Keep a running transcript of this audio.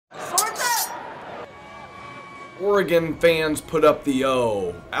Oregon fans put up the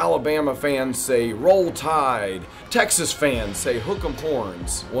O. Alabama fans say Roll Tide. Texas fans say Hook 'em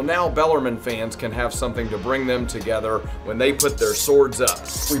Horns. Well, now Bellarmine fans can have something to bring them together when they put their swords up.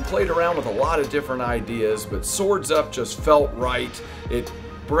 We played around with a lot of different ideas, but swords up just felt right. It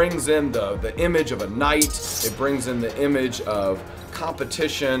brings in the image of a knight. It brings in the image of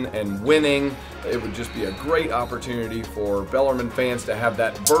competition and winning. It would just be a great opportunity for Bellarmine fans to have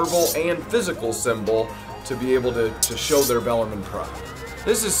that verbal and physical symbol to be able to show their Bellarmine pride.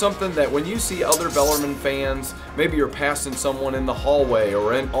 This is something that when you see other Bellarmine fans, maybe you're passing someone in the hallway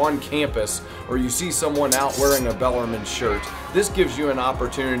or on campus, or you see someone out wearing a Bellarmine shirt, this gives you an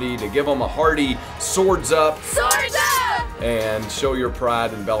opportunity to give them a hearty swords up, swords up, and show your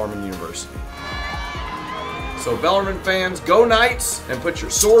pride in Bellarmine University. So Bellarmine fans, go Knights and put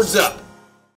your swords up.